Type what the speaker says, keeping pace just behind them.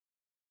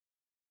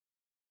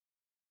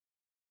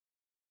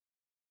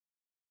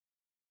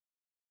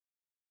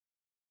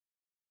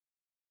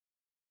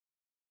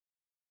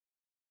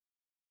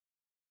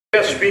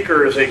Guest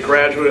speaker is a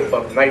graduate of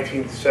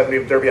 1970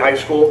 of Derby High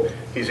School.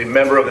 He's a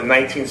member of the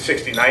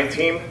 1969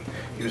 team.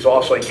 He was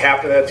also a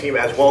captain of that team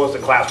as well as the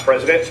class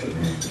president.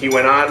 He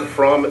went on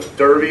from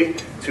Derby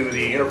to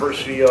the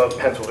University of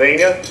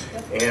Pennsylvania.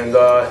 And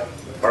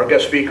our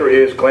guest speaker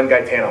is Glenn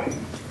Gaetano.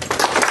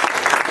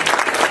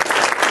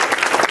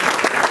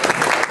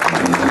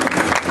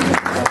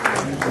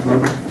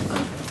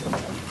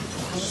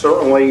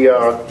 Certainly,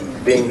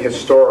 being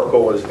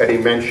historical, as Eddie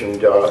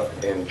mentioned,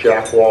 and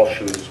Jack Walsh,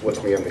 who's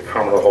with me in the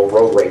Commodore Hull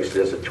Road Race,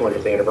 it is the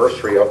 200th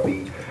anniversary of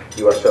the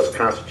USS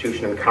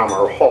Constitution in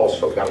Commodore Hull,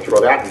 so got to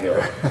throw that in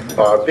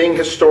there. Being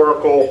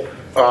historical,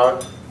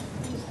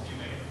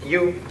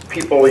 you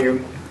people,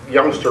 you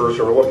youngsters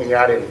are looking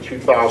at it in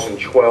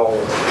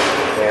 2012,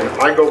 and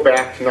I go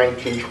back to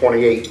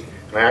 1928,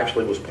 and I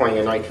actually was playing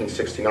in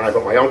 1969,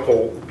 but my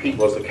uncle Pete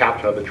was the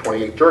captain of the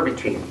 28 Derby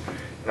team.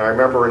 And I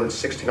remember in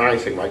 '69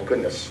 saying, my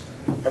goodness,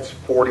 that's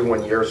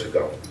 41 years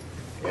ago.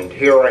 And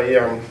here I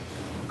am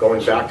going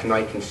back to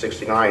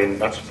 1969, and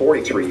that's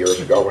 43 years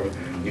ago.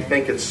 And you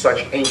think it's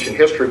such ancient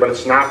history, but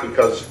it's not,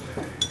 because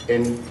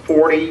in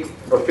 40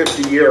 or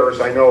 50 years,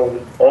 I know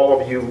all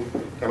of you,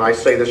 and I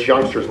say this,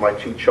 youngsters, my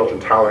two children,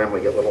 Tyler and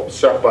Emily, get a little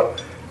upset,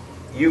 but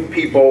you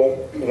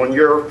people, when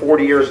you're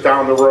 40 years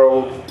down the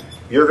road,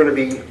 you're going to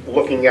be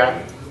looking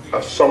at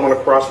someone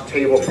across the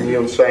table from you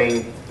and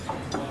saying,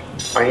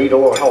 I need a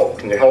little help.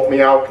 Can you help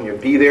me out? Can you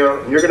be there?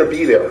 And you're going to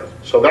be there.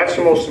 So that's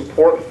the most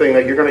important thing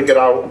that you're going to get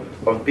out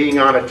of being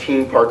on a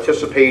team,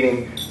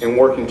 participating and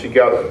working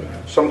together.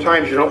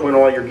 Sometimes you don't win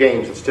all your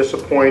games. It's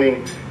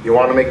disappointing. You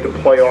want to make the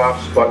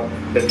playoffs. But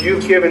if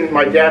you've given,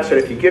 my dad said,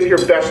 if you give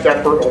your best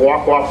effort and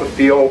walk off the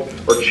field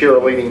or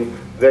cheerleading,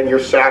 then you're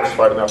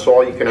satisfied, and that's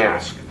all you can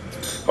ask.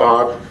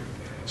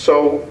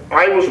 So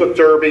I was with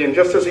Derby, and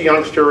just as a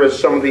youngster, as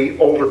some of the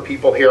older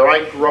people here,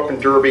 I grew up in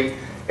Derby,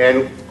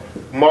 and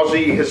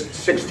Muzzy, his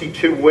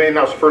 62 win,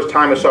 that was the first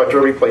time I saw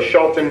Derby play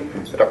Shelton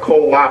at the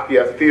Cole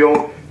Lafayette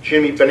Field.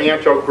 Jimmy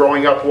Benanto,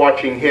 growing up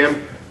watching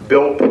him.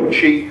 Bill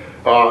Pucci,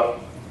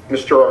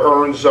 Mr.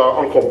 Ahern's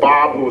Uncle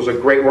Bob, who was a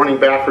great running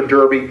back for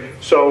Derby.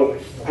 So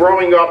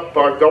growing up,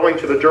 going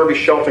to the Derby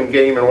Shelton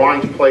game and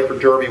wanting to play for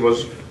Derby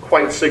was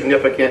quite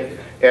significant,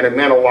 and it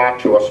meant a lot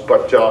to us.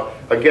 But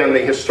again, the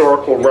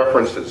historical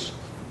references.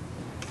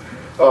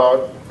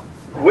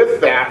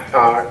 With that,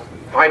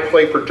 I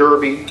played for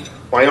Derby.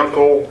 My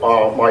uncle,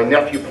 my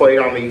nephew played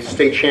on the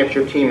state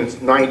championship team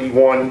in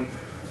 '91.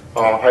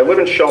 I live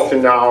in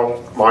Shelton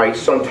now. My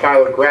son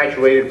Tyler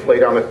graduated,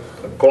 played on the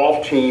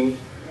golf team.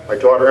 My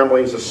daughter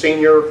Emily is a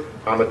senior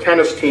on the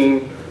tennis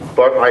team.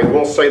 But I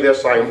will say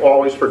this, I am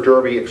always for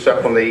Derby,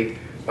 except when they,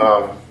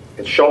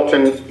 in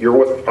Shelton,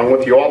 I'm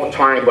with you all the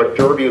time, but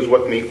Derby is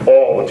with me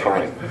all the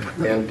time.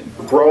 And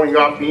growing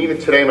up, and even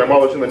today, my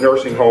mother's in the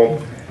nursing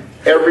home,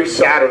 every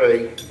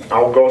Saturday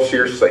I'll go see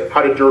her say,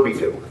 how did Derby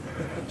do?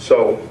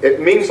 So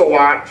it means a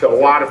lot to a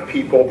lot of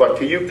people, but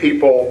to you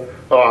people,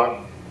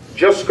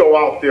 just go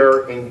out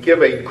there and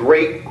give a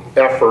great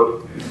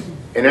effort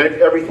in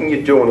everything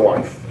you do in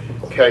life,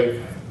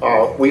 okay?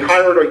 We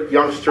hired a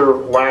youngster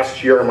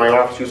last year in my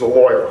office who's a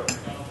lawyer,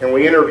 and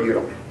we interviewed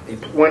him. He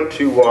went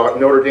to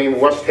Notre Dame,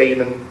 West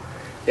Haven,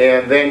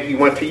 and then he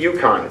went to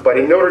UConn. But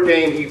in Notre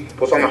Dame, he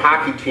was on the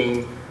hockey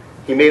team.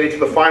 He made it to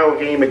the final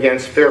game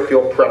against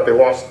Fairfield Prep. They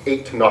lost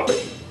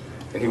 8-0,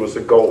 and he was the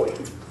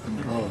goalie.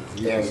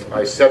 And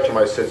I said to him,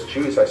 I said,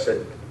 geez, I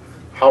said,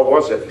 how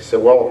was it? He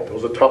said, well, it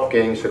was a tough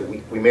game. He said,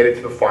 we made it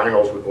to the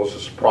finals. It was a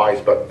surprise,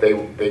 but they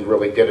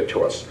really did it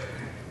to us.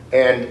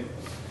 And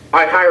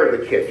I hired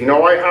the kid. You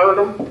know why I hired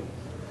him?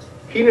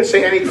 He didn't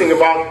say anything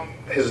about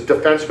his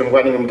defenseman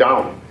letting him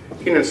down.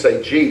 He didn't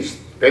say,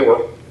 geez, they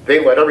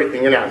let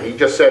everything in on him. He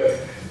just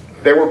said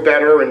they were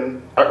better,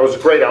 and it was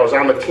great. I was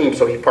on the team,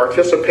 so he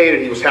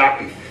participated. He was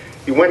happy.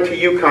 He went to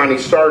UConn. He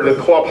started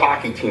a club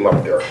hockey team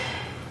up there.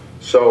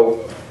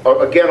 So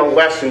again, a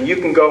lesson, you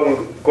can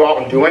go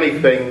out and do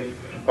anything.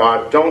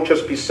 Don't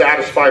just be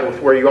satisfied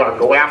with where you are.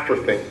 Go after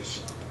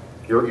things.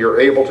 You're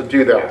able to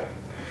do that.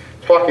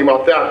 Talking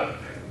about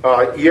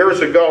that, years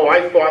ago,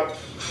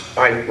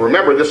 I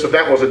remember this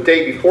event was a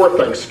day before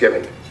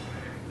Thanksgiving.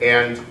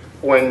 And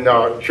when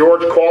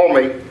George called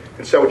me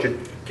and said, would you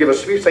give a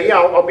speech? I said, yeah,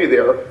 I'll be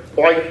there.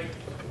 Well,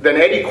 then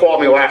Eddie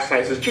called me last night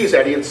and says, geez,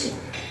 Eddie,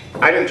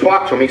 I didn't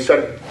talk to him. He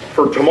said,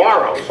 for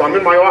tomorrow. So I'm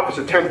in my office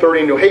at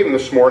 10:30 in New Haven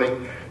this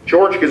morning.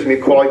 George gives me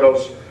a call. He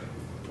goes,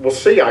 we'll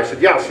see you. I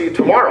said, yeah, I'll see you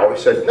tomorrow. He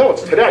said, no,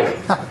 it's today.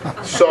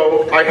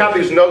 So I have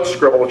these notes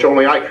scribbled, which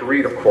only I can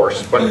read, of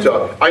course. But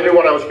I knew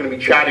what I was going to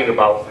be chatting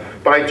about.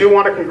 But I do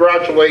want to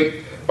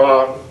congratulate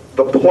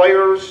the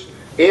players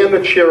and the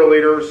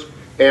cheerleaders.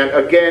 And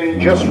again,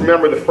 just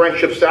remember the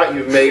friendships that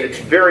you've made. It's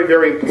very,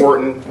 very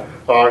important.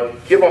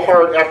 Give a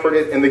hard effort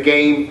in the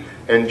game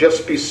and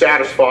just be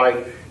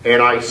satisfied.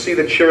 And I see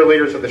the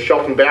cheerleaders at the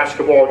Shelton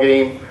basketball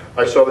game.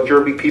 I saw the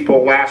Derby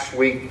people last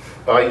week.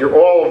 You're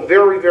all a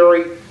very,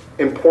 very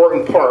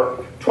important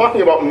part.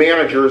 Talking about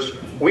managers,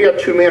 we have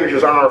two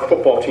managers on our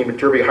football team at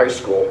Derby High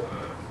School.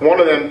 One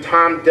of them,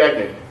 Tom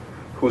Degnan,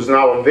 who's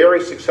now a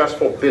very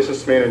successful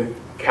businessman in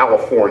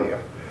California.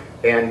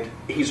 And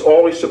he's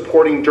always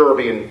supporting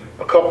Derby. And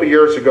a couple of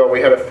years ago,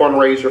 we had a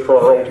fundraiser for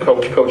our old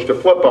coach, Coach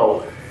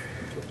DeFlippo.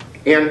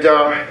 And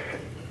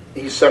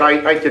he said,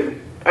 I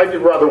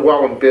did rather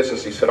well in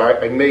business. He said,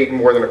 I made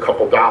more than a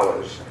couple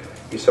dollars.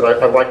 He said,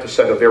 I'd like to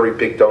send a very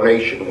big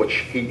donation, which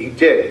he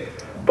did.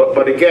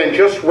 But again,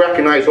 just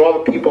recognize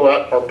all the people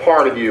that are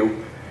part of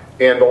you.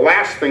 And the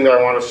last thing that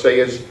I want to say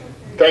is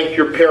thank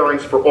your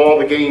parents for all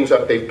the games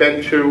that they've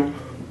been to,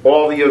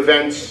 all the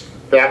events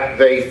that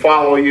they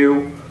follow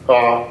you.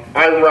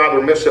 I'd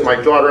rather miss it. My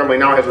daughter Emily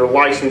now has her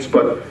license,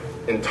 but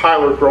in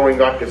Tyler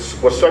growing up, it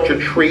was such a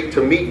treat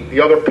to meet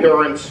the other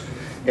parents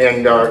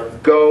and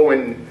go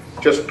and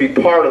just be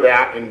part of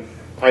that. And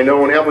I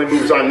know when Emily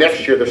moves on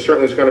next year, there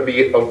certainly is going to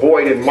be a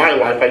void in my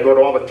life. I go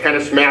to all the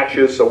tennis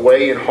matches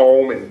away and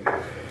home, and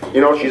you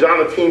know, she's on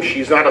the team.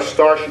 She's not a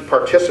star. She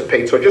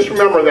participates. So just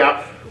remember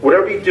that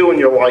whatever you do in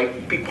your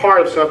life, be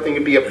part of something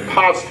and be a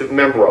positive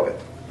member of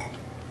it.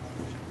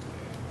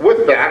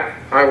 With that,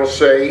 I will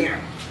say,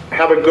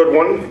 have a good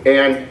one.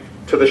 And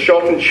to the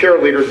Shelton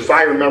cheerleaders, as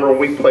I remember when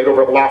we played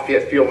over at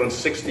Lafayette Field in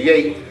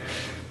 '68,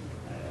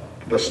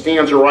 the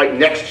stands are right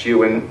next to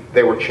you, and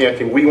they were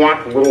chanting, "We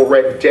want the Little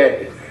Red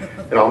dead."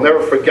 And I'll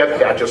never forget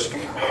that. Just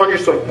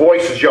hundreds of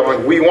voices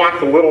yelling, "We want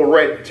the Little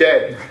Red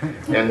dead."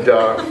 And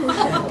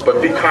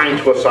but be kind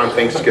to us on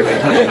Thanksgiving.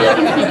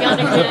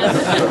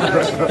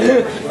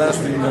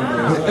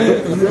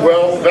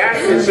 Well, that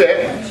is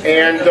it.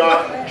 And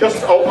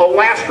just a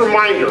last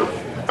reminder,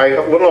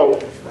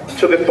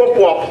 to the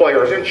football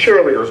players and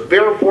cheerleaders.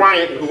 Bear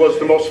Bryant, who was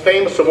the most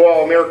famous of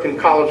all American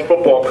college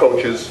football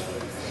coaches,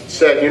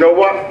 said, "You know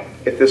what?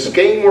 If this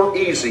game were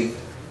easy,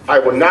 I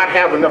would not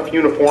have enough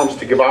uniforms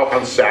to give out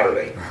on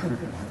Saturday."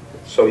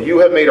 So you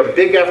have made a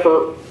big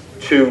effort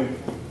to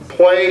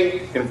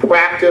play and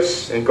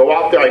practice and go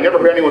out there. I never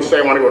heard anyone say,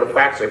 "I want to go to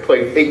practice." I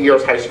played 8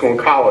 years high school and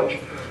college.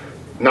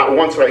 Not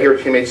once did I hear a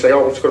teammate say,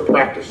 "Oh, let's go to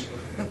practice."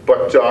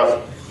 But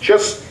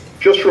just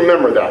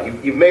remember that.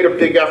 You've made a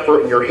big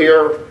effort and you're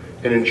here,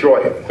 and enjoy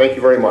it. Thank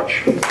you very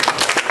much.